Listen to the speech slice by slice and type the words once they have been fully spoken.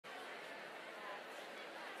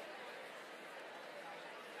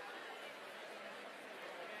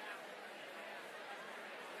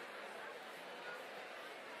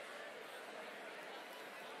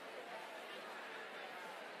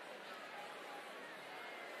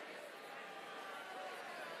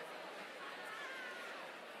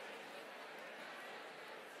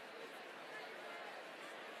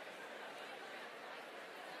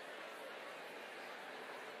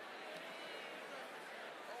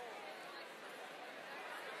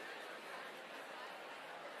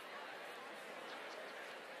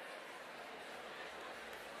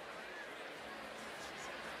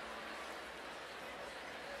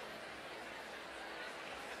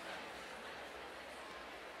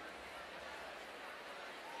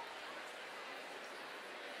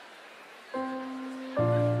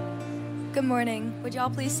Good morning. Would y'all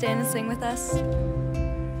please stand and sing with us?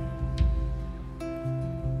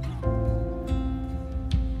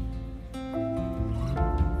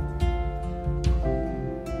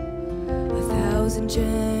 A thousand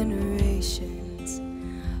generations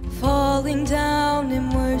falling down in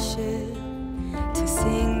worship to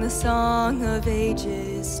sing the song of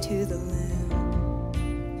ages to the Lamb.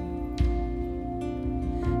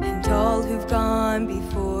 And all who've gone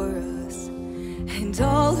before us and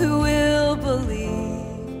all who will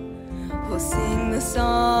believe will sing the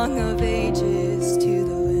song of ages to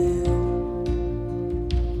the Lamb.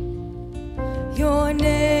 Your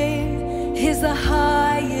name is the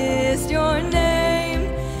highest, your name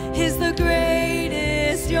is the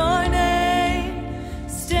greatest, your name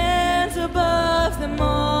stands above them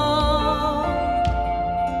all.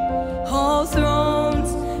 All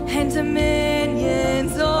thrones and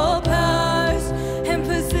dominions, all powers and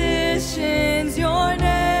positions, your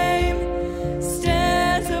name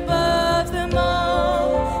stands above them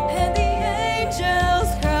all. And the angels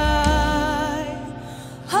cry,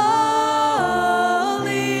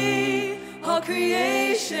 holy, all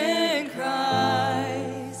creation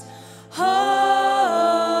cries, holy,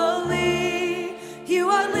 you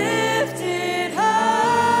are lifted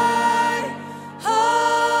high,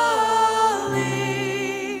 holy,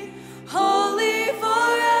 holy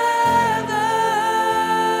forever.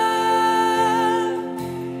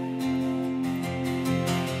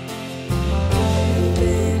 You've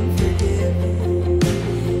been forgiven,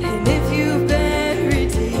 and if you've been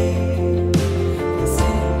redeemed, we'll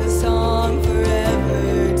sing the song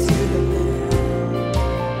forever to the Lamb.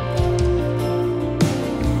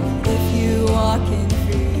 If you walk in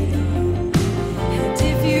freedom, and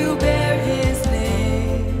if you bear His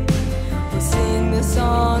name, we'll sing the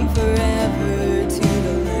song forever to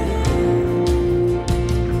the Lamb.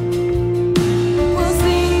 We'll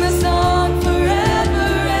sing the song forever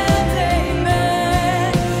and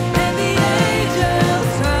amen. And the angels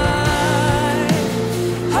cry,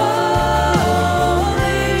 holy,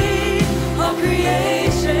 all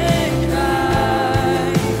creation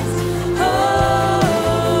cries, holy,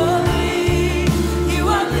 you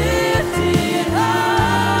are lifted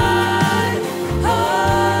high, holy,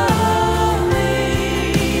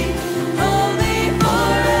 holy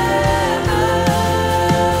forever.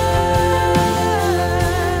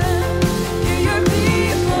 Hear your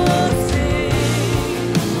people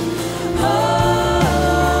sing,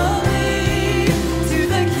 holy, to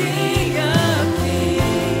the King of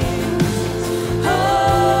Kings,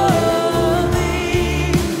 holy,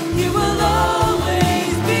 you will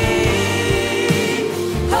always be,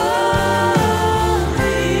 holy,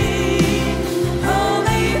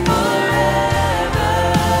 holy forever.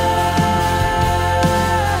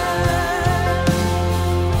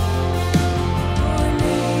 Your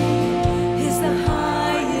name is the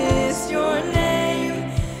highest, your name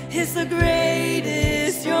is the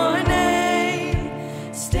greatest, your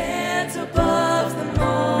name stands above them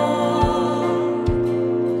all.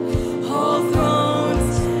 All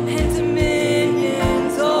thrones and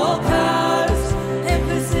dominions, all powers and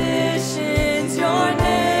positions, your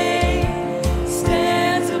name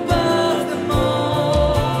stands above them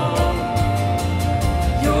all.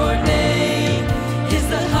 Your name is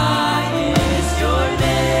the highest, your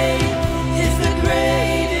name is the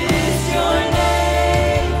greatest, your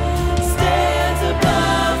name stands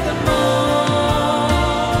above them all.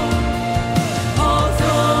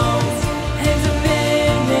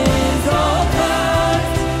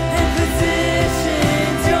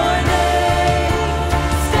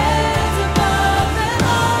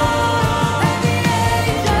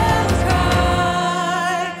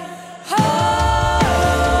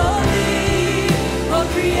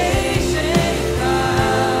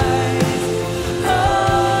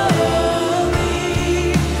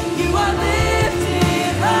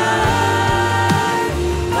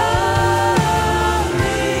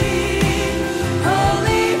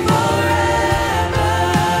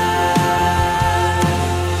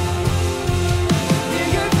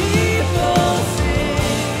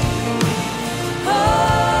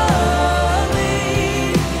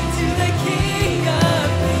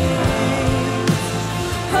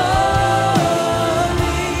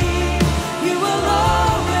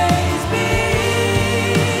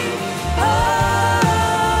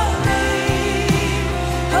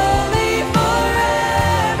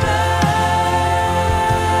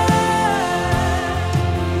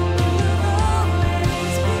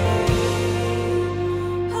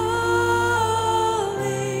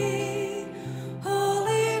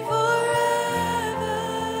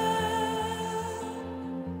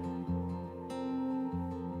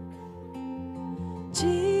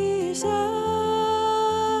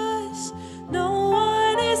 no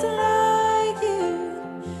one is like you.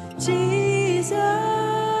 Jesus,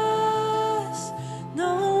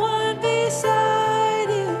 no one beside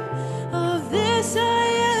you. Of this I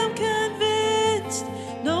am convinced,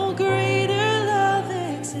 no greater love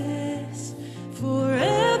exists.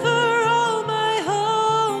 Forever all my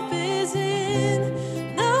hope is in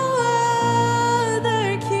no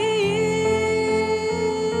other king.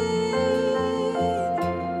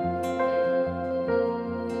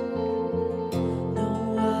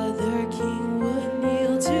 No other king would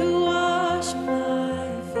kneel to wash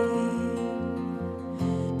my feet,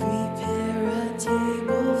 prepare a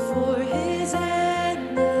table for his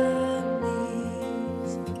enemies,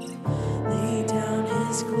 lay down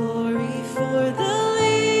his glory for the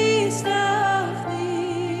least of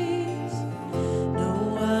these.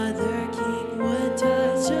 No other king would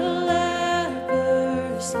touch a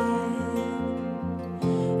leper's skin,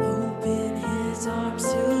 open his arms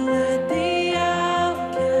to let the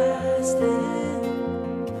outcast in,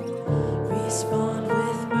 respond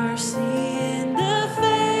with mercy in the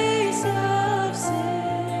face of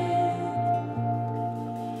sin.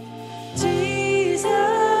 Jesus,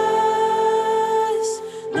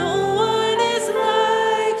 no one is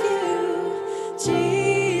like you.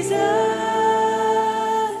 Jesus,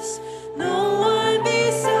 no one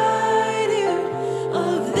beside you.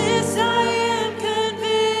 Of this I am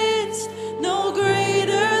convinced, no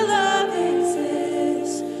greater love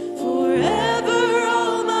exists. Forever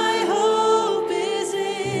all my hope is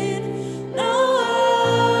in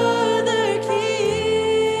no other king.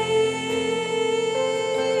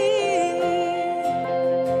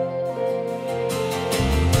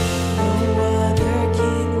 No other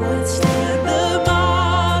king would stand the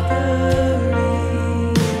mockery,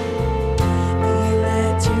 be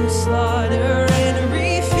led to slaughter and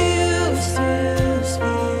refuse to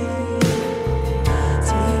speak,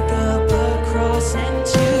 take up a cross and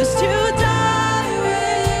choose to die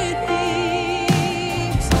with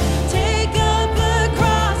thieves, take up a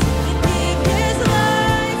cross and give his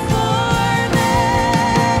life for me.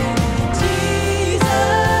 Jesus,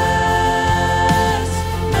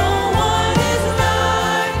 no one is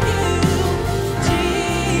like you.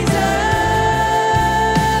 Jesus,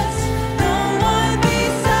 no one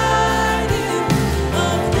beside you.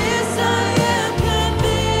 Of this I am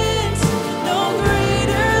convinced, no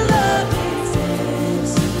greater love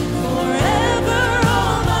exists. Forever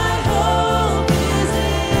all my hope is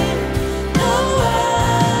in no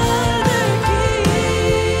other king.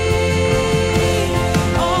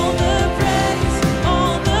 All the praise,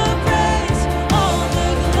 all the praise, all the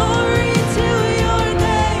glory to your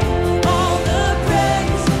name. All the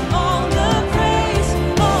praise, all the praise,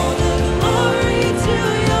 all the glory to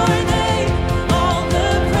your name. All the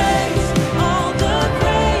praise, all the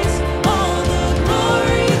praise, all the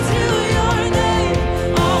glory to your name.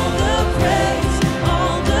 All the praise,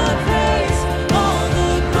 all the praise, all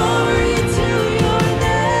the glory to your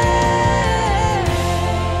name.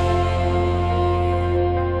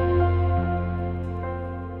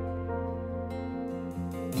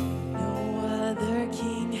 No other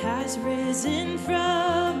king has risen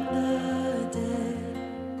from the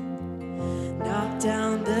dead, knocked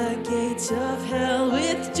down the gates of hell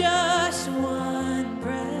with just one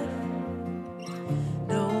breath.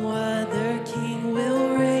 No other king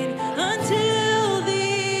will reign until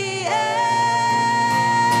the end.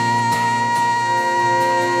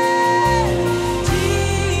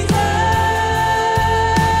 Jesus,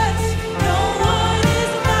 no one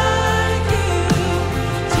is like you.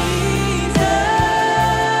 Jesus,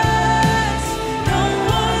 no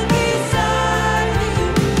one beside you.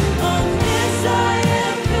 Of this I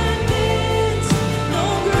am convinced, no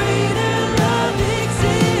greater love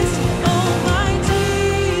exists. Oh my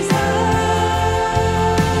Jesus,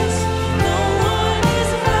 no one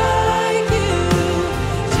is like you.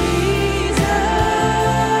 Jesus,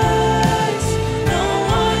 no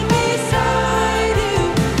one beside you.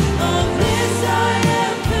 Of this I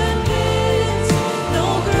am convinced, no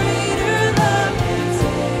greater love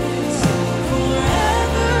exists.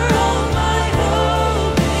 Forever all my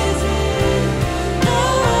hope is in no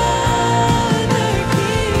other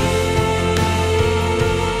king.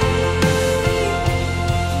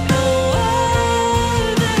 No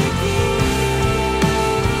other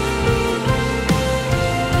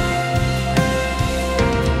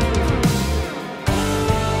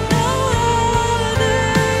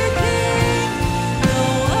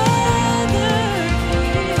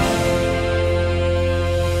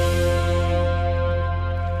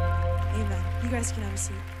Amen. You guys can have a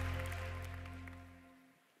seat.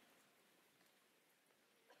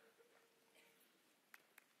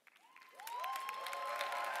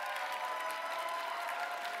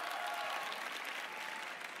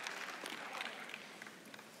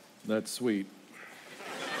 That's sweet.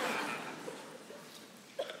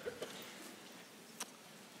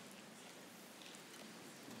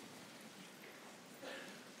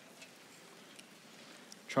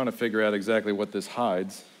 Trying to figure out exactly what this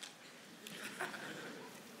hides.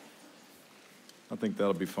 I think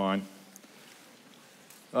that'll be fine.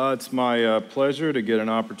 It's my pleasure to get an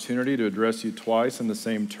opportunity to address you twice in the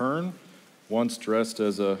same turn, once dressed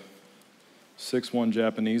as a 6'1"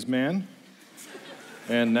 Japanese man,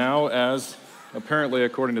 and now as, apparently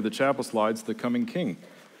according to the chapel slides, the coming king.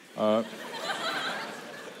 I'd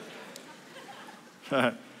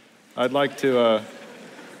like to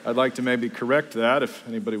maybe correct that if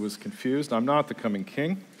anybody was confused. I'm not the coming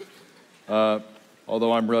king,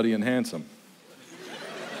 although I'm ruddy and handsome.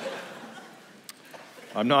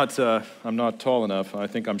 I'm not tall enough. I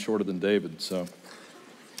think I'm shorter than David, so.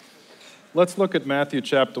 Let's look at Matthew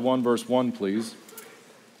chapter 1, verse 1, please.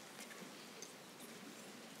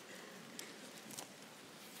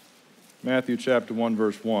 Matthew chapter 1,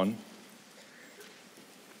 verse 1.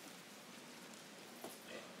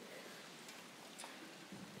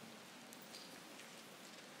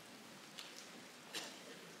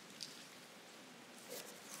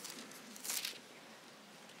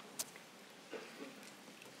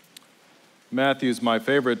 Matthew's my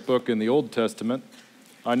favorite book in the Old Testament.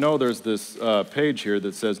 I know there's this page here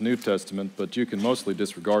that says New Testament, but you can mostly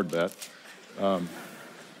disregard that.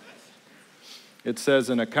 It says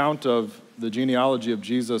an account of the genealogy of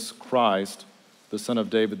Jesus Christ, the son of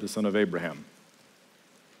David, the son of Abraham.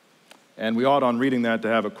 And we ought on reading that to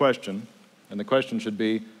have a question, and the question should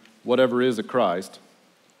be, whatever is a Christ,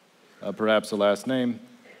 perhaps a last name,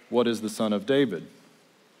 what is the son of David?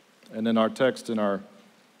 And in our text in our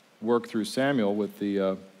work through Samuel with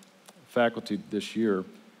the faculty this year,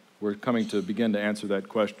 we're coming to begin to answer that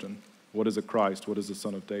question. What is a Christ? What is the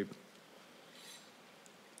son of David?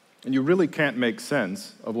 And you really can't make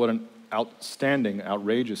sense of what an outstanding,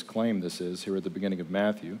 outrageous claim this is here at the beginning of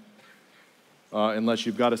Matthew, unless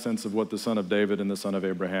you've got a sense of what the son of David and the son of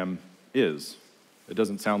Abraham is. It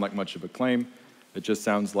doesn't sound like much of a claim. It just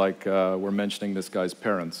sounds like we're mentioning this guy's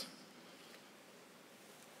parents.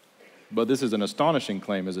 But this is an astonishing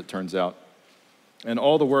claim, as it turns out. And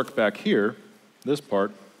all the work back here, this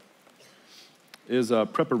part, is a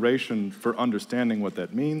preparation for understanding what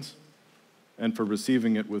that means and for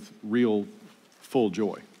receiving it with real, full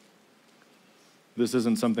joy. This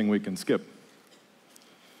isn't something we can skip.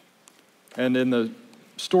 And in the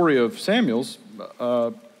story of Samuel's,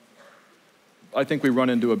 I think we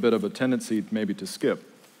run into a bit of a tendency maybe to skip,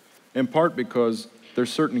 in part because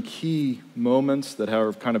there's certain key moments that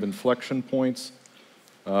have kind of inflection points.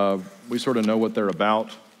 We sort of know what they're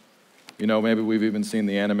about. You know, maybe we've even seen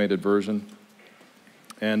the animated version.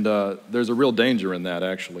 And there's a real danger in that,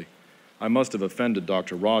 actually. I must have offended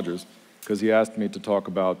Dr. Rogers because he asked me to talk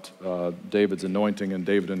about David's anointing and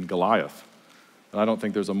David and Goliath. And I don't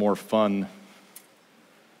think there's a more fun,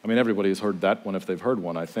 I mean, everybody has heard that one if they've heard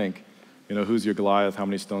one, I think. You know, who's your Goliath? How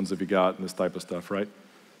many stones have you got? And this type of stuff, right?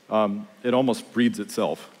 It almost breeds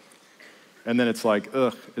itself. And then it's like,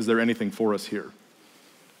 ugh, is there anything for us here?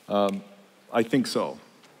 I think so.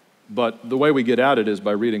 But the way we get at it is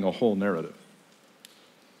by reading a whole narrative.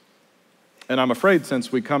 And I'm afraid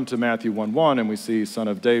since we come to Matthew 1:1 and we see son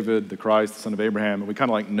of David, the Christ, the son of Abraham, and we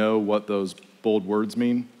kind of like know what those bold words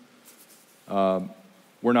mean,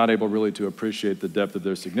 we're not able really to appreciate the depth of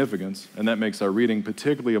their significance. And that makes our reading,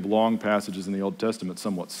 particularly of long passages in the Old Testament,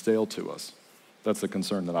 somewhat stale to us. That's the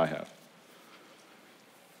concern that I have.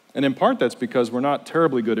 And in part, that's because we're not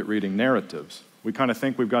terribly good at reading narratives. We kind of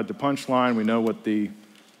think we've got the punchline, we know what the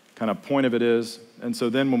kind of point of it is, and so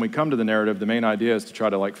then when we come to the narrative, the main idea is to try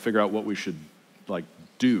to like figure out what we should like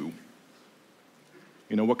do.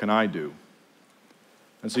 You know, what can I do?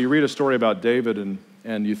 And so you read a story about David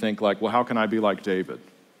and you think like, well, how can I be like David?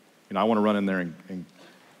 You know, I want to run in there and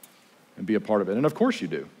be a part of it. And of course you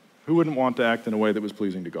do. Who wouldn't want to act in a way that was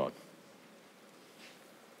pleasing to God?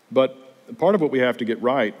 But part of what we have to get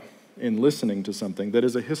right in listening to something that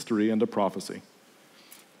is a history and a prophecy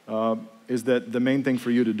is that the main thing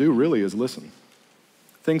for you to do really is listen.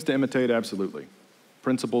 Things to imitate, absolutely.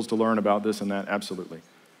 Principles to learn about this and that, absolutely.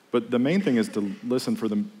 But the main thing is to listen for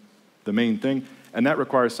the main thing, and that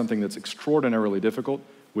requires something that's extraordinarily difficult,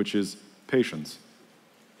 which is patience.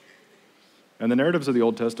 And the narratives of the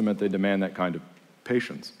Old Testament, they demand that kind of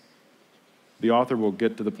patience. The author will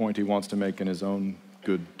get to the point he wants to make in his own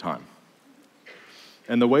good time.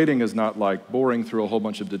 And the waiting is not like boring through a whole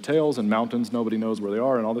bunch of details and mountains, nobody knows where they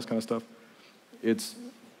are and all this kind of stuff. It's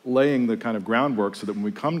laying the kind of groundwork so that when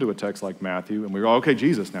we come to a text like Matthew and we go, okay,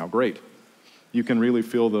 Jesus now, great. You can really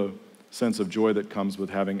feel the sense of joy that comes with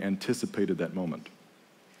having anticipated that moment.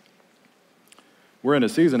 We're in a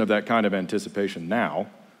season of that kind of anticipation now,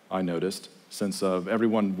 I noticed, since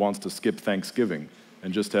everyone wants to skip Thanksgiving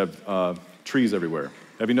and just have trees everywhere.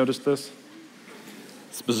 Have you noticed this?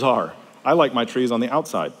 It's bizarre. I like my trees on the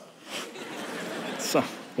outside. It's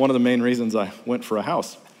one of the main reasons I went for a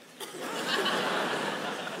house.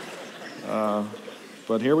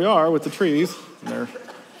 But here we are with the trees. They're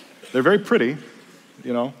very pretty,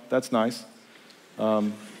 that's nice.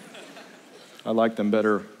 I like them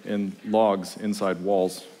better in logs inside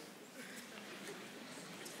walls.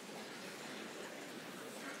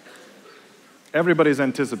 Everybody's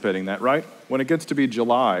anticipating that, right? When it gets to be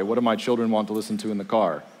July, what do my children want to listen to in the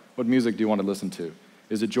car? What music do you want to listen to?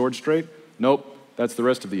 Is it George Strait? Nope, that's the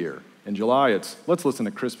rest of the year. In July, it's, let's listen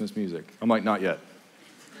to Christmas music. I'm like, not yet.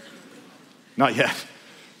 Not yet.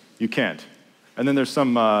 You can't. And then there's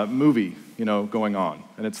some movie, going on.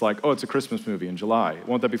 And it's like, oh, it's a Christmas movie in July.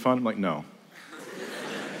 Won't that be fun? I'm like, no.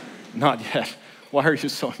 Not yet. Why are you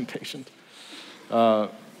so impatient?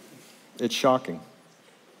 It's shocking.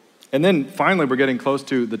 And then finally, we're getting close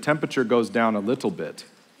to the temperature goes down a little bit.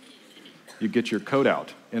 You get your coat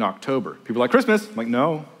out in October. People are like, Christmas. I'm like,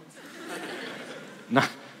 no. No.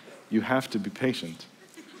 You have to be patient.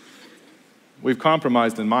 We've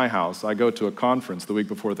compromised in my house. I go to a conference the week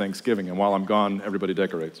before Thanksgiving, and while I'm gone, everybody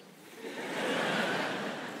decorates.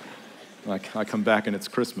 I come back and it's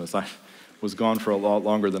Christmas. I was gone for a lot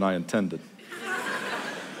longer than I intended.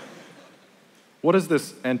 What is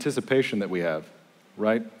this anticipation that we have,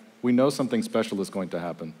 right? We know something special is going to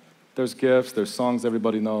happen. There's gifts, there's songs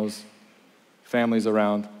everybody knows, families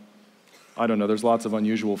around. I don't know, there's lots of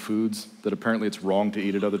unusual foods that apparently it's wrong to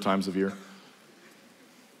eat at other times of year.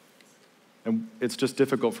 And it's just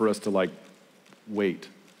difficult for us to, wait.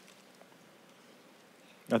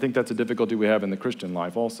 I think that's a difficulty we have in the Christian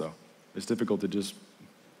life also. It's difficult to just,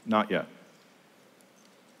 not yet.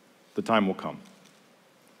 The time will come.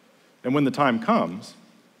 And when the time comes,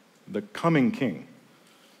 the coming king,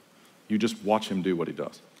 you just watch him do what he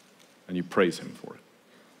does, and you praise him for it.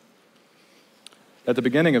 At the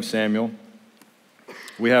beginning of Samuel,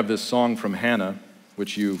 we have this song from Hannah,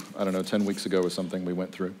 which 10 weeks ago or something we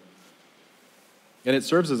went through. And it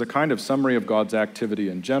serves as a kind of summary of God's activity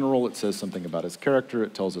in general. It says something about his character.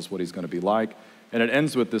 It tells us what he's going to be like. And it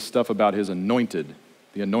ends with this stuff about his anointed,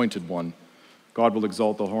 the anointed one. God will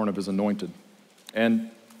exalt the horn of his anointed.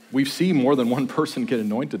 And we see more than one person get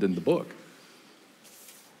anointed in the book.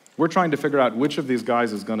 We're trying to figure out which of these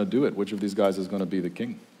guys is going to do it, which of these guys is going to be the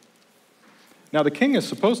king. Now, the king is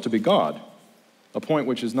supposed to be God, a point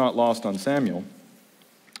which is not lost on Samuel.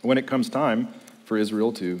 When it comes time for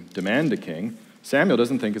Israel to demand a king, Samuel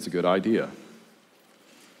doesn't think it's a good idea.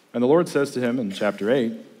 And the Lord says to him in chapter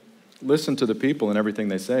 8, listen to the people and everything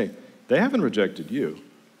they say. They haven't rejected you.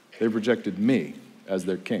 They've rejected me as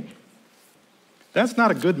their king. That's not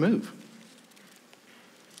a good move.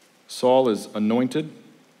 Saul is anointed.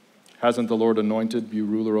 Hasn't the Lord anointed you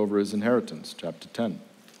ruler over his inheritance? Chapter 10.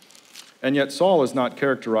 And yet Saul is not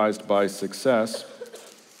characterized by success,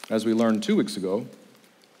 as we learned 2 weeks ago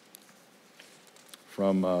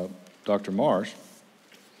from Dr. Marsh,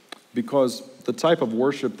 because the type of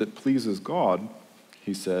worship that pleases God,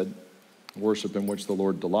 he said, worship in which the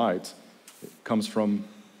Lord delights, comes from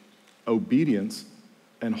obedience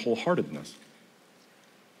and wholeheartedness.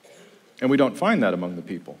 And we don't find that among the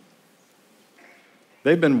people.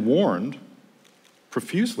 They've been warned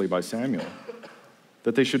profusely by Samuel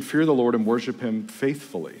that they should fear the Lord and worship him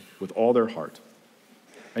faithfully with all their heart.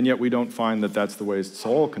 And yet we don't find that that's the way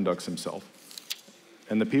Saul conducts himself.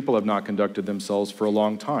 And the people have not conducted themselves for a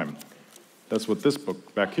long time. That's what this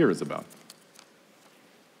book back here is about.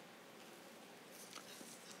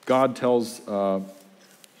 God tells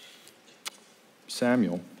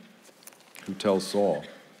Samuel, who tells Saul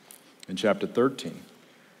in chapter 13,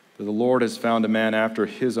 that the Lord has found a man after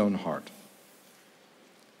his own heart.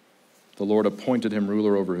 The Lord appointed him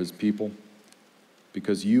ruler over his people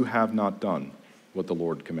because you have not done what the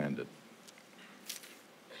Lord commanded.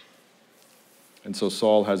 And so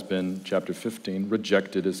Saul has been, chapter 15,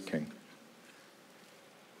 rejected as king.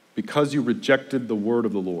 Because you rejected the word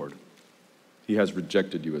of the Lord, he has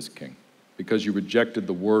rejected you as king. Because you rejected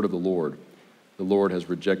the word of the Lord has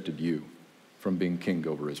rejected you from being king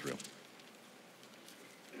over Israel.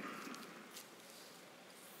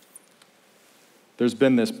 There's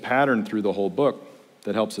been this pattern through the whole book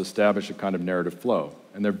that helps establish a kind of narrative flow.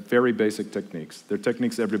 And they're very basic techniques. They're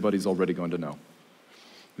techniques everybody's already going to know.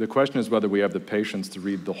 The question is whether we have the patience to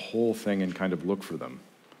read the whole thing and kind of look for them,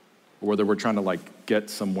 or whether we're trying to get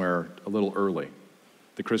somewhere a little early,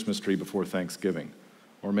 the Christmas tree before Thanksgiving,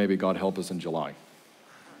 or maybe God help us in July.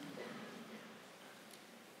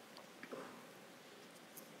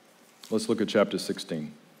 Let's look at chapter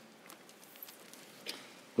 16.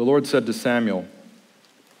 The Lord said to Samuel,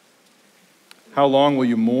 "How long will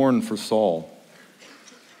you mourn for Saul,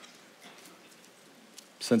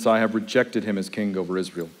 since I have rejected him as king over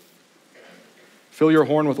Israel? Fill your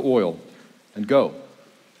horn with oil and go.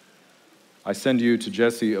 I send you to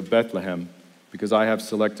Jesse of Bethlehem, because I have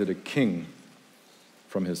selected a king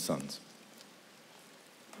from his sons."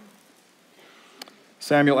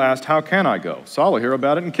 Samuel asked, "How can I go? Saul will hear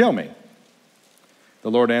about it and kill me." The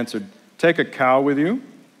Lord answered, "Take a cow with you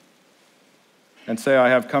and say, 'I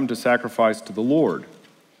have come to sacrifice to the Lord.'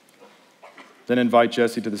 Then invite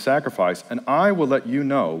Jesse to the sacrifice, and I will let you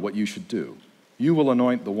know what you should do. You will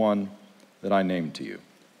anoint the one that I named to you."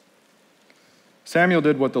 Samuel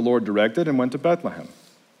did what the Lord directed and went to Bethlehem.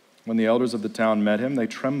 When the elders of the town met him, they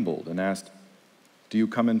trembled and asked, "Do you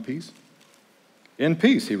come in peace?" "In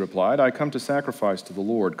peace," he replied. "I come to sacrifice to the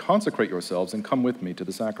Lord. Consecrate yourselves and come with me to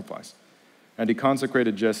the sacrifice." And he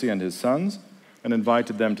consecrated Jesse and his sons and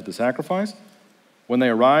invited them to the sacrifice. When they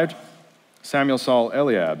arrived, Samuel saw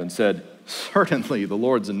Eliab and said, "Certainly the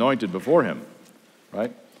Lord's anointed before him."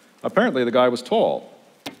 Right? Apparently the guy was tall.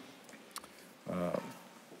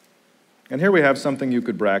 And here we have something you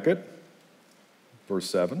could bracket. Verse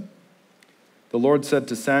 7. The Lord said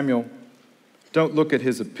to Samuel, "Don't look at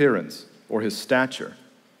his appearance or his stature,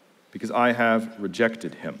 because I have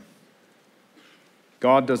rejected him."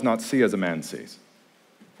 God does not see as a man sees,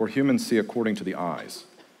 for humans see according to the eyes,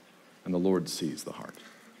 and the Lord sees the heart.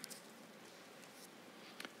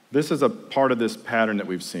 This is a part of this pattern that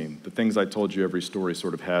we've seen. The things I told you every story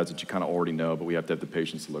sort of has that you kind of already know, but we have to have the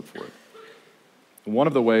patience to look for it. One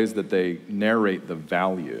of the ways that they narrate the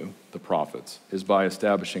value, the prophets, is by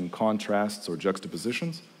establishing contrasts or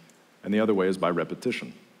juxtapositions, and the other way is by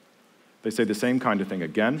repetition. They say the same kind of thing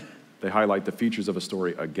again, they highlight the features of a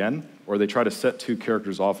story again, or they try to set two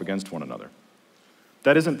characters off against one another.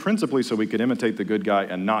 That isn't principally so we could imitate the good guy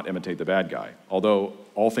and not imitate the bad guy, although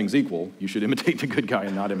all things equal, you should imitate the good guy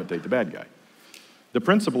and not imitate the bad guy. The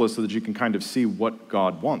principle is so that you can kind of see what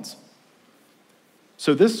God wants.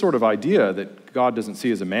 So this sort of idea that God doesn't see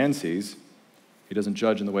as a man sees, he doesn't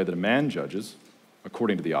judge in the way that a man judges,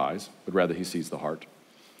 according to the eyes, but rather he sees the heart.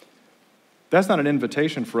 That's not an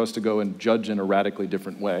invitation for us to go and judge in a radically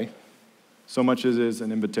different way, so much as it is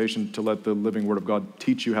an invitation to let the living Word of God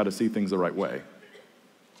teach you how to see things the right way.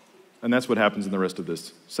 And that's what happens in the rest of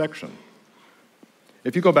this section.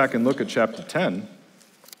 If you go back and look at chapter 10,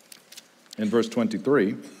 in verse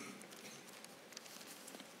 23,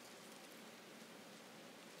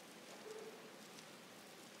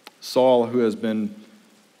 Saul, who has been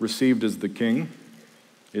received as the king,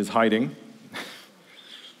 is hiding.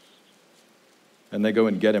 And they go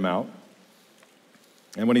and get him out.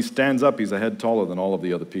 And when he stands up, he's a head taller than all of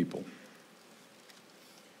the other people.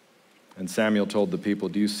 And Samuel told the people,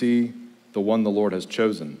 "Do you see the one the Lord has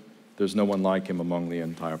chosen? There's no one like him among the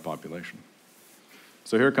entire population."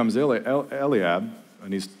 So here comes Eliab,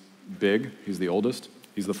 and he's big, he's the oldest,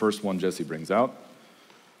 he's the first one Jesse brings out.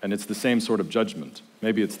 And it's the same sort of judgment.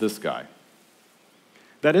 Maybe it's this guy.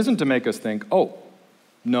 That isn't to make us think, oh,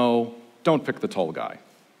 no, don't pick the tall guy,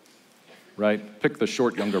 right? Pick the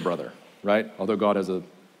short younger brother, right? Although God has a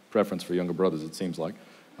preference for younger brothers, it seems like.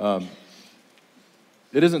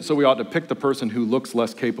 It isn't so we ought to pick the person who looks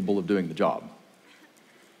less capable of doing the job.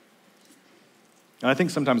 And I think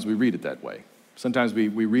sometimes we read it that way. Sometimes we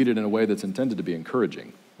read it in a way that's intended to be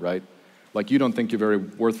encouraging, right? Like you don't think you're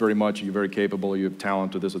worth very much, or you're very capable, or you have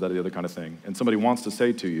talent, or this or that, or the other kind of thing. And somebody wants to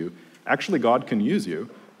say to you, actually God can use you,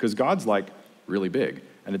 because God's like really big.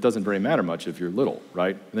 And it doesn't very matter much if you're little,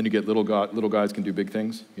 right? And then you get little guys can do big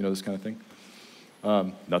things, you know, this kind of thing.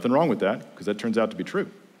 Nothing wrong with that, because that turns out to be true.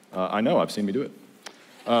 I know, I've seen me do it.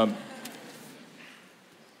 But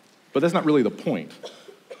that's not really the point.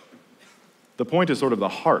 The point is sort of the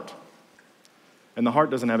heart. And the heart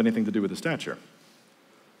doesn't have anything to do with the stature.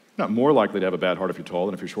 You're not more likely to have a bad heart if you're tall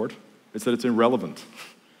than if you're short. It's that it's irrelevant.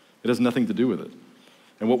 It has nothing to do with it.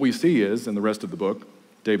 And what we see is, in the rest of the book,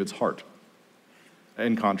 David's heart,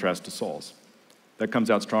 in contrast to Saul's. That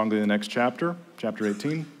comes out strongly in the next chapter, chapter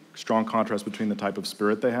 18. Strong contrast between the type of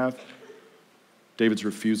spirit they have. David's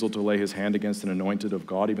refusal to lay his hand against an anointed of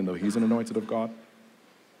God, even though he's an anointed of God.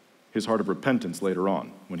 His heart of repentance later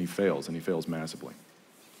on, when he fails, and he fails massively.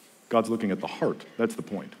 God's looking at the heart. That's the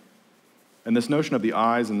point. And this notion of the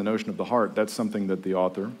eyes and the notion of the heart, that's something that the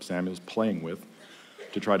author, Samuel's playing with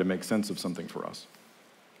to try to make sense of something for us.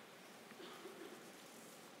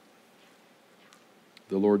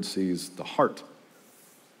 The Lord sees the heart.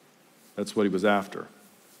 That's what he was after.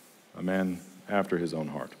 a man after his own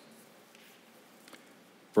heart.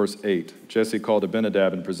 Verse 8, Jesse called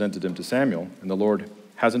Abinadab and presented him to Samuel, and the Lord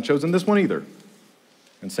hasn't chosen this one either.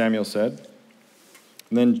 And Samuel said,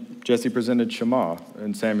 and then Jesse presented Shammah,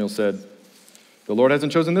 and Samuel said, the Lord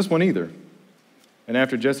hasn't chosen this one either. And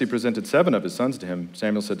after Jesse presented 7 of his sons to him,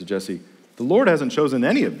 Samuel said to Jesse, the Lord hasn't chosen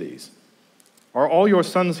any of these. Are all your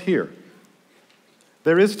sons here?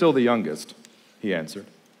 There is still the youngest, he answered,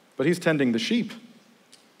 but he's tending the sheep.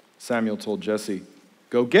 Samuel told Jesse,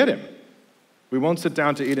 go get him. We won't sit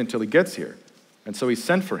down to eat until he gets here. And so he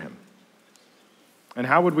sent for him. And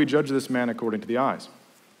how would we judge this man according to the eyes?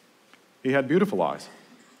 He had beautiful eyes.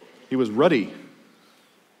 He was ruddy.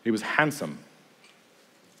 He was handsome.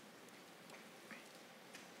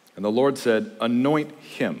 And the Lord said, anoint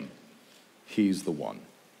him. He's the one.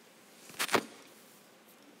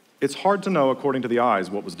 It's hard to know according to the eyes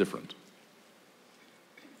what was different.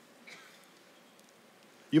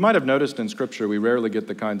 You might have noticed in Scripture we rarely get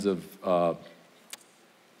the kinds of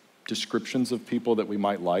descriptions of people that we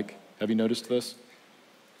might like. Have you noticed this?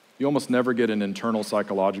 You almost never get an internal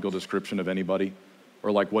psychological description of anybody,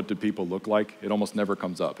 or like what do people look like. It almost never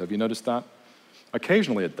comes up. Have you noticed that?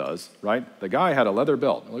 Occasionally it does, right? The guy had a leather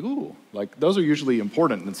belt. Like, ooh, like those are usually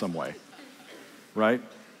important in some way, right?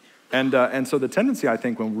 And so the tendency, I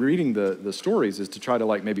think, when we're reading the stories is to try to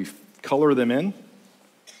like maybe color them in.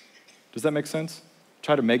 Does that make sense?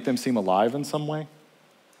 Try to make them seem alive in some way,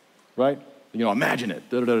 right? You know, imagine it,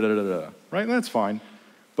 right? And that's fine.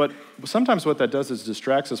 But sometimes what that does is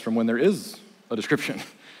distracts us from when there is a description.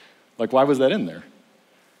 Like, why was that in there?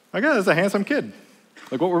 Like, oh, that's a handsome kid.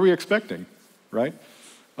 Like, what were we expecting, right?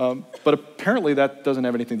 But apparently that doesn't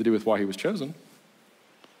have anything to do with why he was chosen.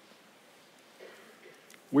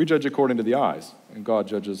 We judge according to the eyes, and God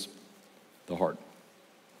judges the heart.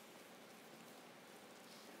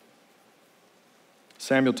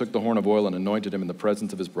 Samuel took the horn of oil and anointed him in the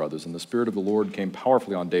presence of his brothers, and the Spirit of the Lord came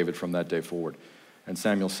powerfully on David from that day forward. And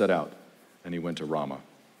Samuel set out, and he went to Ramah.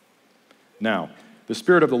 Now, the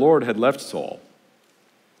Spirit of the Lord had left Saul.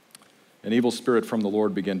 An evil spirit from the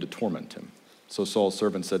Lord began to torment him. So Saul's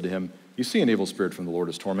servant said to him, you see an evil spirit from the Lord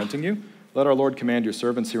is tormenting you. Let our Lord command your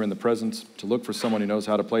servants here in the presence to look for someone who knows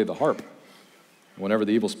how to play the harp. Whenever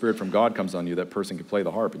the evil spirit from God comes on you, that person can play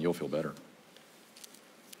the harp, and you'll feel better.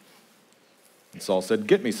 And Saul said,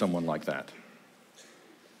 get me someone like that,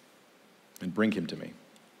 and bring him to me.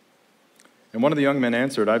 And one of the young men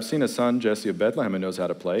answered, I've seen a son, Jesse of Bethlehem, who knows how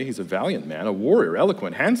to play. He's a valiant man, a warrior,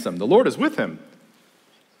 eloquent, handsome. The Lord is with him.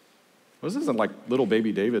 Well, this isn't like little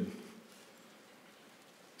baby David.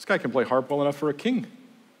 This guy can play harp well enough for a king.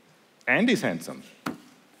 And he's handsome.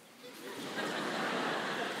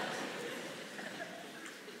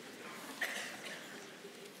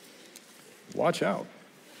 Watch out.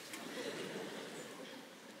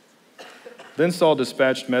 Then Saul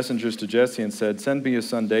dispatched messengers to Jesse and said, send me your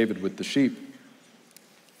son David with the sheep.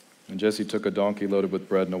 And Jesse took a donkey loaded with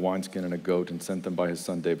bread and a wineskin and a goat and sent them by his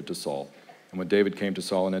son David to Saul. And when David came to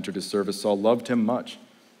Saul and entered his service, Saul loved him much,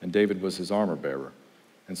 and David was his armor bearer.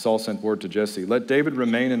 And Saul sent word to Jesse, let David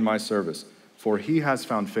remain in my service, for he has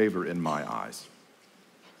found favor in my eyes.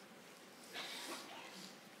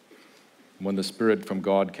 When the Spirit from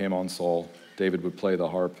God came on Saul, David would play the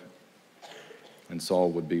harp, and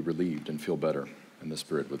Saul would be relieved and feel better, and the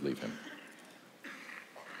Spirit would leave him.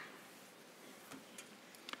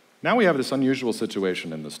 Now we have this unusual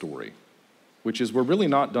situation in the story, which is we're really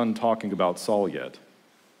not done talking about Saul yet.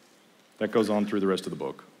 That goes on through the rest of the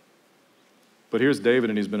book. But here's David,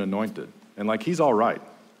 and he's been anointed. And like, he's all right?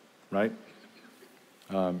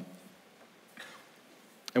 And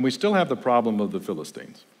we still have the problem of the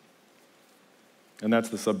Philistines. And that's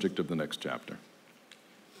the subject of the next chapter.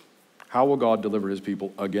 How will God deliver his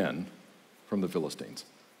people again from the Philistines,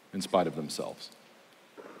 in spite of themselves?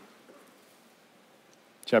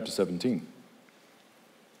 Chapter 17.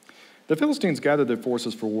 The Philistines gathered their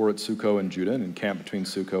forces for war at Succoth in Judah and encamped between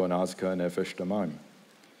Succoth and Azekah and Ephesh-Damim.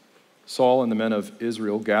 Saul and the men of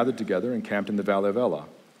Israel gathered together and camped in the valley of Elah,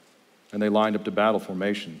 and they lined up to battle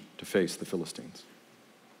formation to face the Philistines.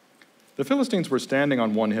 The Philistines were standing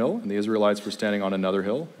on one hill, and the Israelites were standing on another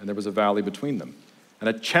hill, and there was a valley between them. And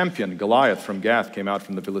a champion, Goliath from Gath, came out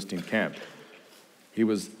from the Philistine camp. He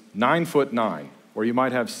was 9'9", or you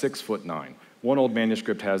might have 6'9". One old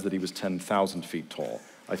manuscript has that he was 10,000 feet tall.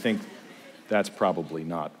 I think that's probably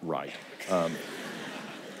not right.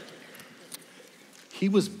 He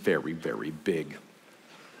was very, very big.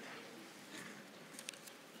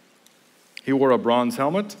 He wore a bronze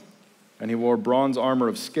helmet, and he wore bronze armor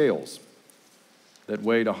of scales that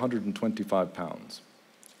weighed 125 pounds,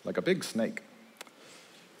 like a big snake.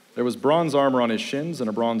 There was bronze armor on his shins, and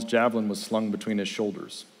a bronze javelin was slung between his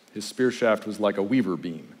shoulders. His spear shaft was like a weaver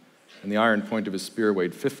beam, and the iron point of his spear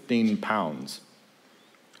weighed 15 pounds.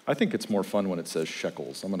 I think it's more fun when it says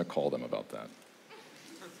shekels. I'm going to call them about that.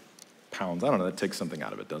 Pounds, I don't know, that takes something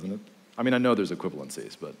out of it, doesn't it? I mean, I know there's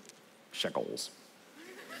equivalencies, but shekels.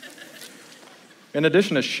 In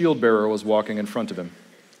addition, a shield bearer was walking in front of him.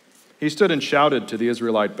 He stood and shouted to the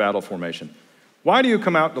Israelite battle formation, "Why do you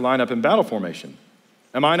come out to line up in battle formation?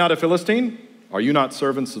 Am I not a Philistine? Are you not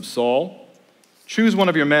servants of Saul? Choose one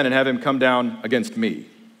of your men and have him come down against me.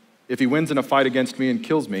 If he wins in a fight against me and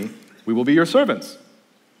kills me, we will be your servants.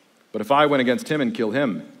 But if I win against him and kill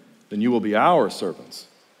him, then you will be our servants,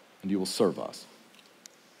 and you will serve us."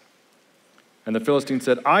 And the Philistine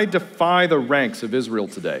said, "I defy the ranks of Israel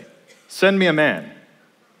today. Send me a man,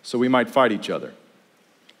 so we might fight each other."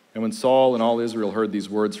 And when Saul and all Israel heard these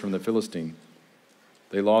words from the Philistine,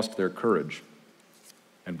 they lost their courage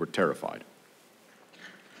and were terrified.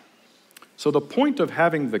 So the point of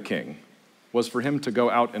having the king was for him to go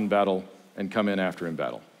out in battle and come in after in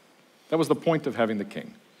battle. That was the point of having the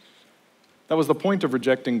king. That was the point of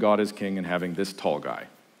rejecting God as king and having this tall guy.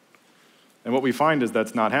 And what we find is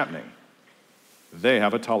that's not happening. They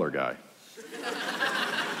have a taller guy.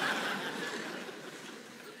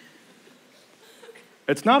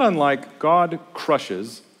 It's not unlike God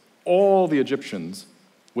crushes all the Egyptians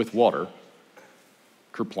with water,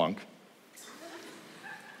 kerplunk.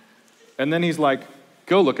 And then he's like,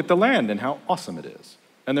 "Go look at the land and how awesome it is."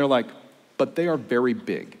 And they're like, "But they are very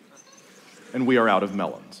big, and we are out of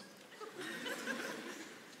melons."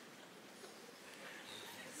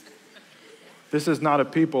 This is not a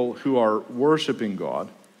people who are worshiping God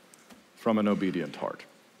from an obedient heart.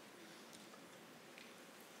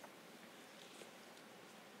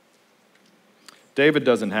 David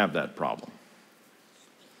doesn't have that problem.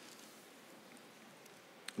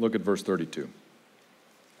 Look at verse 32.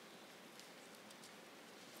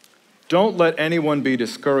 "Don't let anyone be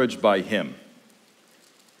discouraged by him.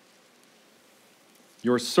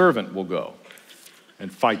 Your servant will go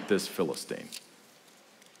and fight this Philistine."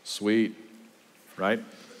 Sweet, right?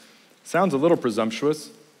 Sounds a little presumptuous.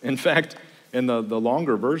 In fact, in the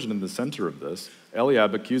longer version in the center of this,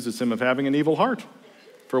 Eliab accuses him of having an evil heart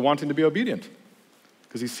for wanting to be obedient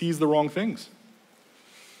because he sees the wrong things.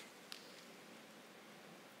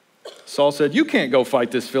 Saul said, "You can't go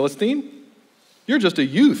fight this Philistine. You're just a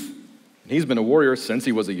youth." And he's been a warrior since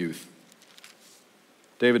he was a youth.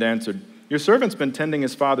 David answered, "Your servant's been tending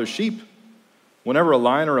his father's sheep. Whenever a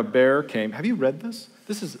lion or a bear came," have you read this?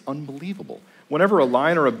 This is unbelievable. "Whenever a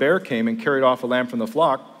lion or a bear came and carried off a lamb from the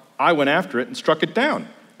flock, I went after it and struck it down,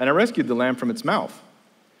 and I rescued the lamb from its mouth.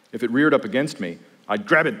 If it reared up against me, I'd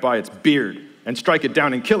grab it by its beard and strike it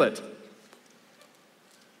down and kill it."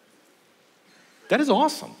 That is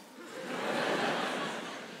awesome.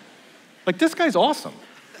 Like, this guy's awesome.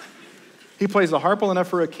 He plays the harp well enough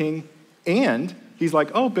for a king, and he's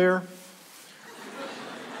like, "Oh, bear.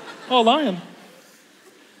 Oh, lion."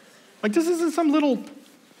 Like, this isn't some little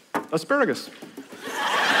asparagus.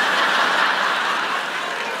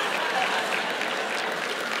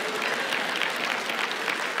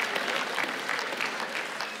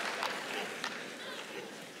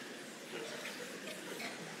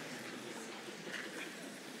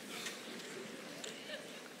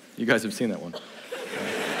 You guys have seen that one.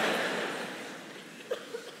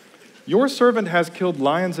 "Your servant has killed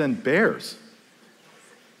lions and bears.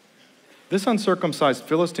 This uncircumcised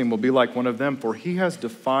Philistine will be like one of them, for he has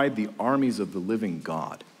defied the armies of the living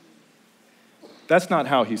God." That's not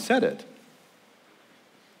how he said it.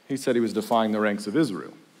 He said he was defying the ranks of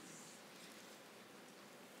Israel.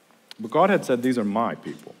 But God had said, "These are my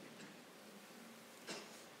people."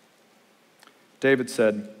 David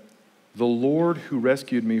said, "The Lord who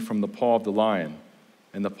rescued me from the paw of the lion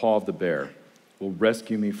and the paw of the bear will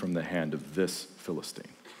rescue me from the hand of this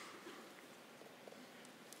Philistine."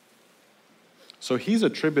 So he's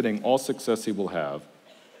attributing all success he will have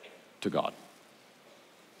to God.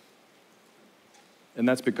 And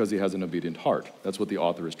that's because he has an obedient heart. That's what the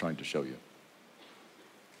author is trying to show you.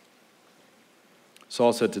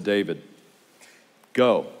 Saul said to David,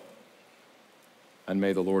 "Go, and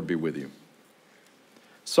may the Lord be with you."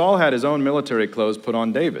 Saul had his own military clothes put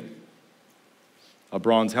on David, a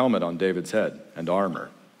bronze helmet on David's head and armor.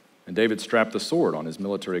 And David strapped the sword on his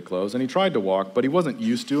military clothes, and he tried to walk, but he wasn't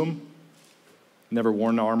used to them. Never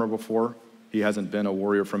worn armor before. He hasn't been a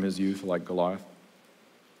warrior from his youth like Goliath.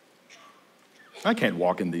 "I can't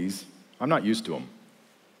walk in these. I'm not used to them."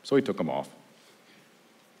 So he took them off.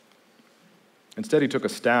 Instead, he took a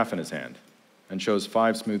staff in his hand and chose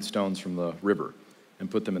 5 smooth stones from the river and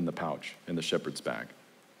put them in the pouch in the shepherd's bag.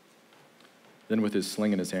 Then with his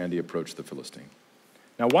sling in his hand, he approached the Philistine.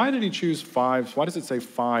 Now, why did he choose 5? Why does it say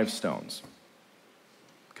 5 stones?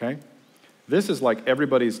 Okay? This is like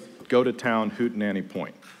everybody's go-to-town hootenanny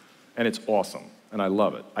point, and it's awesome, and I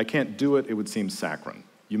love it. I can't do it. It would seem saccharine.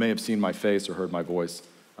 You may have seen my face or heard my voice.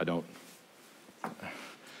 I don't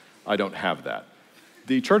have that.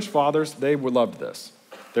 The church fathers, they loved this.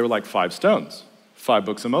 They were like 5 stones, 5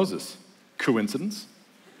 books of Moses. Coincidence?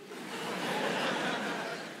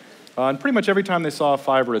 And pretty much every time they saw a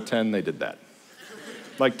 5 or a 10, they did that.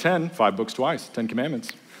 Like 10, 5 books twice, 10 commandments.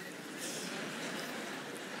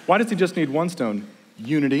 Why does he just need 1 stone?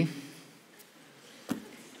 Unity.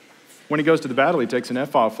 When he goes to the battle, he takes an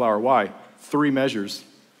ephah of flour. Why? 3 measures.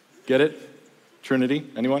 Get it? Trinity?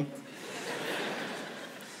 Anyone?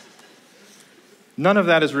 None of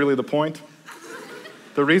that is really the point.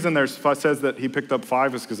 The reason there says that he picked up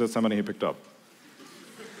 5 is because that's how many he picked up.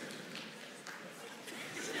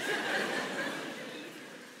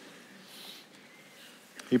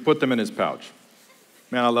 He put them in his pouch.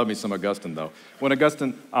 Man, I love me some Augustine, though. When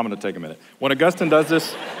Augustine, I'm going to take a minute. When Augustine does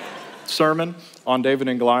this sermon on David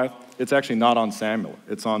and Goliath, it's actually not on Samuel.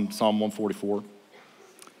 It's on Psalm 144,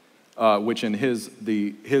 which in his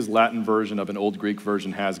Latin version of an Old Greek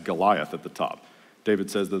version has Goliath at the top. David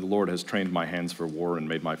says that the Lord has trained my hands for war and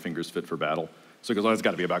made my fingers fit for battle. So he goes, oh, it's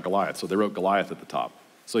got to be about Goliath. So they wrote Goliath at the top.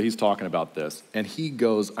 So he's talking about this. And he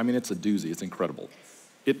goes, I mean, it's a doozy. It's incredible.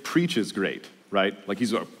 It preaches great, right? Like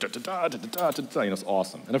he's like, it's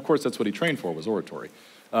awesome. And of course, that's what he trained for, was oratory.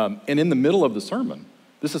 And in the middle of the sermon,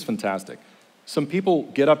 this is fantastic. Some people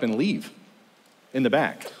get up and leave in the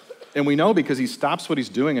back. And we know because he stops what he's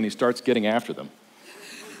doing and he starts getting after them.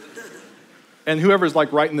 And whoever's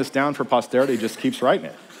like writing this down for posterity just keeps writing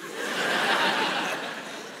it.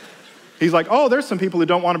 He's like, oh, there's some people who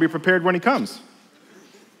don't want to be prepared when he comes.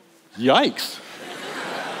 Yikes.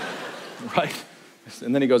 Right?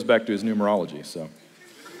 And then he goes back to his numerology, so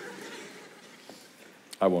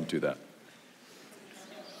I won't do that.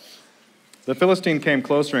 The Philistine came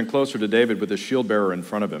closer and closer to David with his shield bearer in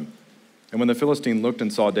front of him. And when the Philistine looked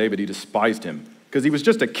and saw David, he despised him because he was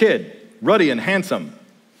just a kid, ruddy and handsome.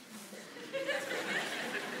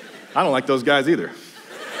 I don't like those guys either.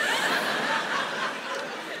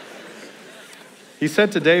 He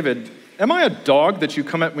said to David, am I a dog that you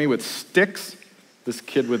come at me with sticks? This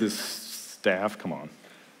kid with his staff, come on.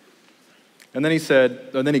 And then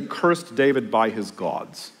he cursed David by his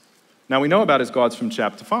gods. Now we know about his gods from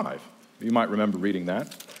chapter 5. You might remember reading that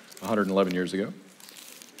 111 years ago.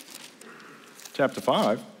 Chapter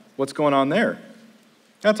 5, what's going on there?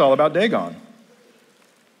 That's all about Dagon.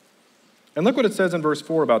 And look what it says in verse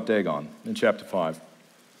 4 about Dagon in chapter 5,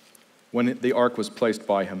 when the ark was placed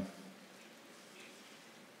by him.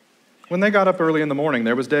 When they got up early in the morning,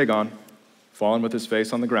 there was Dagon, fallen with his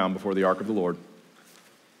face on the ground before the ark of the Lord.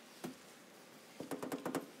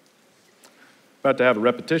 About to have a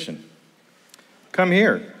repetition. Come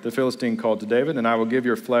here, the Philistine called to David, and I will give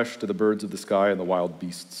your flesh to the birds of the sky and the wild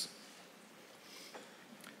beasts.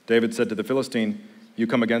 David said to the Philistine, you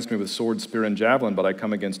come against me with sword, spear, and javelin, but I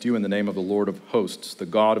come against you in the name of the Lord of hosts, the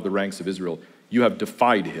God of the ranks of Israel. You have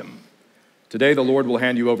defied him. Today the Lord will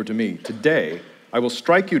hand you over to me. Today I will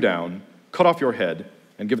strike you down, cut off your head,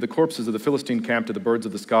 and give the corpses of the Philistine camp to the birds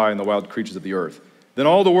of the sky and the wild creatures of the earth. Then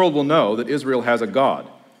all the world will know that Israel has a God,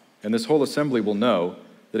 and this whole assembly will know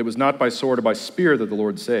that it was not by sword or by spear that the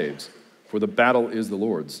Lord saves, for the battle is the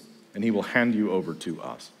Lord's, and he will hand you over to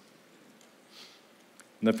us.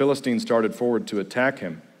 And the Philistine started forward to attack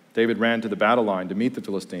him. David ran to the battle line to meet the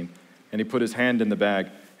Philistine, and he put his hand in the bag,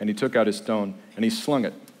 and he took out his stone, and he slung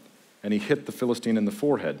it, and he hit the Philistine in the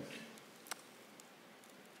forehead.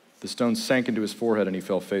 The stone sank into his forehead, and he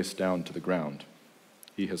fell face down to the ground.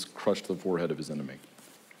 He has crushed the forehead of his enemy.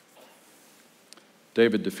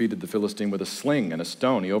 David defeated the Philistine with a sling and a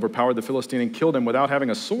stone. He overpowered the Philistine and killed him without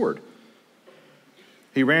having a sword.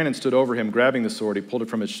 He ran and stood over him, grabbing the sword. He pulled it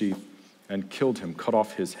from its sheath and killed him, cut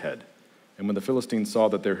off his head. And when the Philistines saw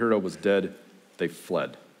that their hero was dead, they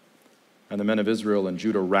fled. And the men of Israel and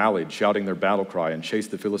Judah rallied, shouting their battle cry, and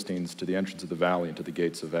chased the Philistines to the entrance of the valley and to the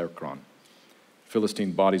gates of Ekron.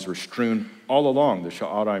 Philistine bodies were strewn all along the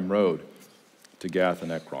Sha'araim road to Gath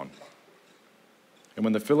and Ekron. And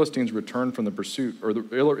when the Philistines returned from the pursuit, or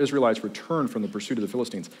the Israelites returned from the pursuit of the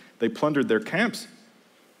Philistines, they plundered their camps.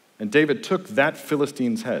 And David took that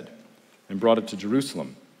Philistine's head and brought it to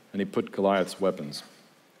Jerusalem, and he put Goliath's weapons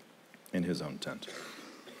in his own tent.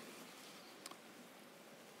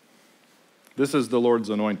 This is the Lord's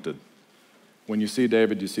anointed. When you see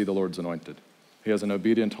David, you see the Lord's anointed. He has an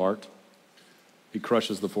obedient heart. He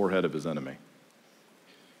crushes the forehead of his enemy.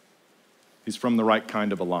 He's from the right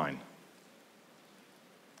kind of a line.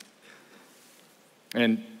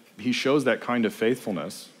 And he shows that kind of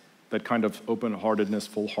faithfulness, that kind of open-heartedness,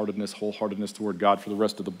 full-heartedness, wholeheartedness toward God for the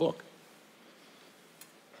rest of the book.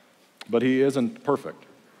 But he isn't perfect,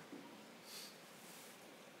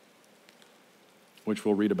 which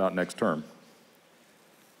we'll read about next term.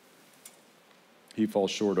 He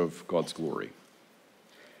falls short of God's glory.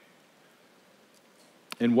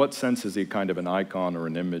 In what sense is he kind of an icon or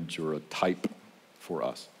an image or a type for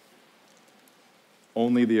us?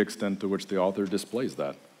 Only the extent to which the author displays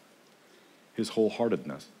that. His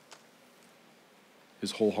wholeheartedness,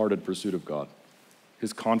 his wholehearted pursuit of God,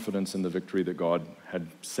 his confidence in the victory that God had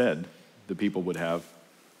said the people would have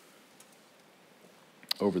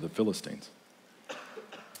over the Philistines.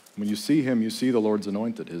 When you see him, you see the Lord's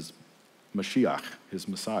anointed, his Mashiach, his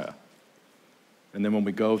Messiah. And then when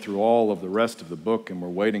we go through all of the rest of the book and we're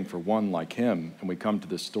waiting for one like him, and we come to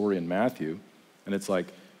this story in Matthew, and it's like,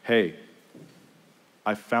 hey,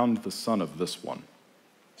 I found the son of this one.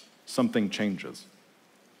 Something changes.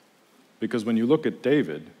 Because when you look at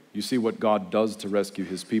David, you see what God does to rescue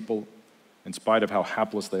his people in spite of how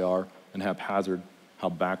hapless they are and haphazard, how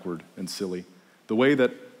backward and silly. The way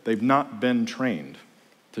that they've not been trained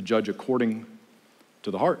to judge according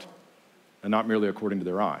to the heart and not merely according to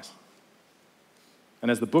their eyes. And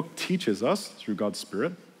as the book teaches us through God's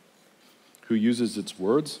Spirit, who uses its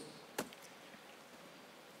words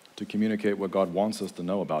to communicate what God wants us to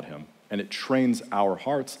know about him, and it trains our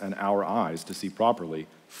hearts and our eyes to see properly,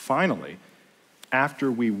 finally,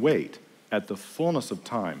 after we wait, at the fullness of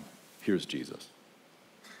time, here's Jesus.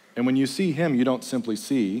 And when you see him, you don't simply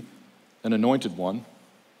see an anointed one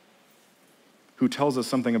who tells us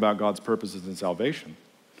something about God's purposes in salvation.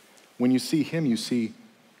 When you see him, you see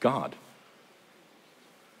God.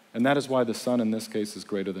 And that is why the Son in this case is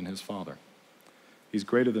greater than his Father. He's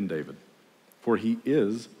greater than David, for he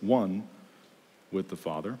is one with the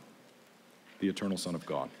Father, the eternal Son of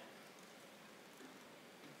God.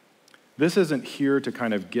 This isn't here to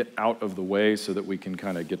kind of get out of the way so that we can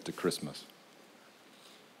kind of get to Christmas.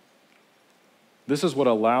 This is what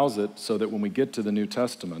allows it so that when we get to the New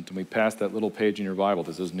Testament and we pass that little page in your Bible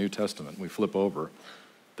that says New Testament, we flip over,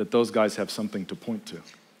 that those guys have something to point to.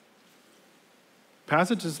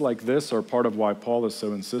 Passages like this are part of why Paul is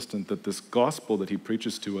so insistent that this gospel that he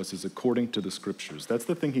preaches to us is according to the Scriptures. That's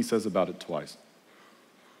the thing he says about it twice.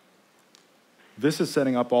 This is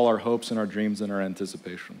setting up all our hopes and our dreams and our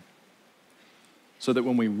anticipation, so that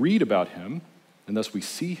when we read about him, and thus we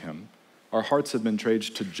see him, our hearts have been trained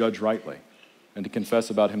to judge rightly and to confess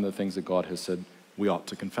about him the things that God has said we ought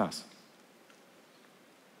to confess,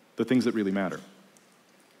 the things that really matter.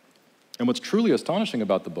 And what's truly astonishing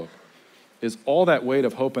about the book is all that weight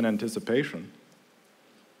of hope and anticipation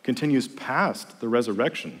continues past the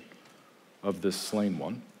resurrection of this slain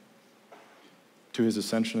one to his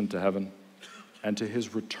ascension into heaven and to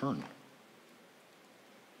his return.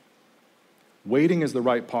 Waiting is the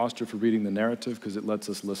right posture for reading the narrative because it lets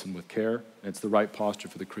us listen with care. It's the right posture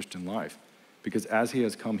for the Christian life because as he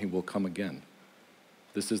has come, he will come again.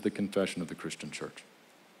 This is the confession of the Christian church.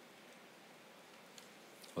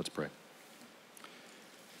 Let's pray.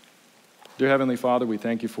 Dear Heavenly Father, we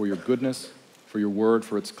thank you for your goodness, for your word,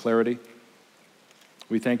 for its clarity.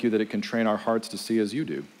 We thank you that it can train our hearts to see as you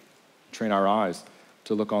do, train our eyes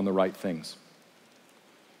to look on the right things.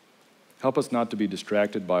 Help us not to be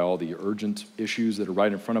distracted by all the urgent issues that are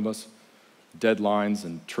right in front of us, deadlines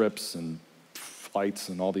and trips and flights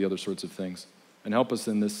and all the other sorts of things. And help us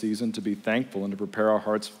in this season to be thankful and to prepare our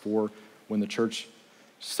hearts for when the church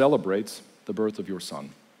celebrates the birth of your Son,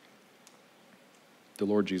 the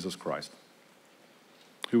Lord Jesus Christ,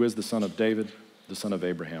 who is the Son of David, the Son of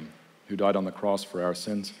Abraham, who died on the cross for our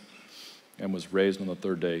sins and was raised on the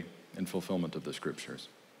third day in fulfillment of the Scriptures.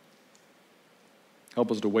 Help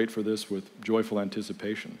us to wait for this with joyful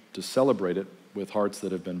anticipation, to celebrate it with hearts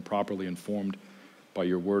that have been properly informed by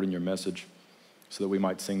your word and your message, so that we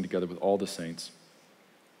might sing together with all the saints.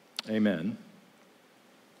 Amen.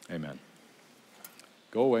 Amen.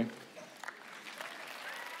 Go away.